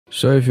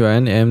So if you are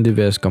an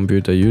AMD-based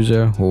computer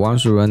user who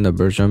wants to run the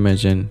virtual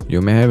machine, you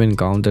may have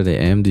encountered the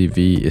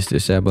AMD-V is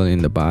disabled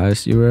in the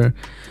BIOS error.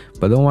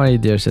 But don't worry,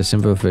 there's a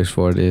simple fix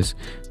for this.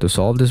 To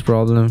solve this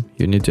problem,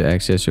 you need to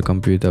access your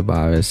computer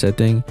BIOS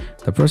setting.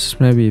 The process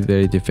may be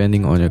very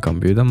depending on your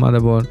computer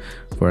motherboard.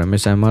 For a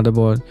MSI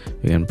motherboard,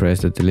 you can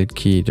press the delete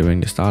key during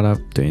the startup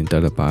to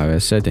enter the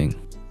BIOS setting.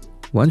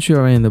 Once you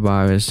are in the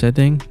BIOS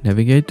setting,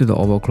 navigate to the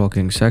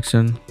overclocking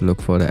section, look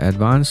for the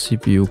advanced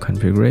CPU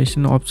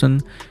configuration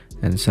option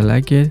and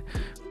select it.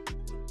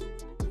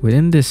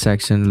 Within this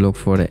section, look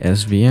for the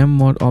SVM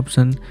mode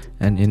option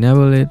and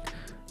enable it.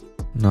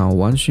 Now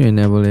once you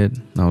enable it,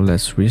 now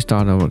let's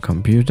restart our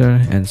computer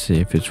and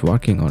see if it's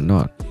working or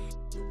not.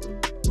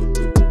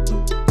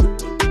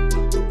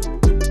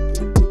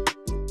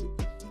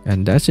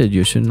 And that's it.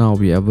 You should now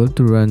be able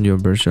to run your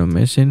virtual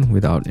machine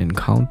without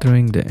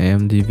encountering the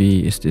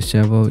AMD-V is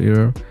disabled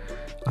error.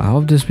 I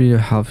hope this video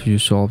helped you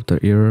solve the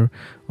error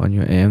on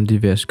your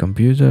AMD-based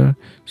computer.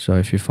 So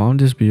if you found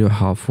this video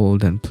helpful,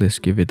 then please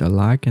give it a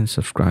like and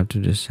subscribe to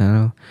this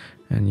channel.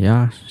 And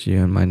yeah, see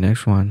you in my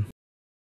next one.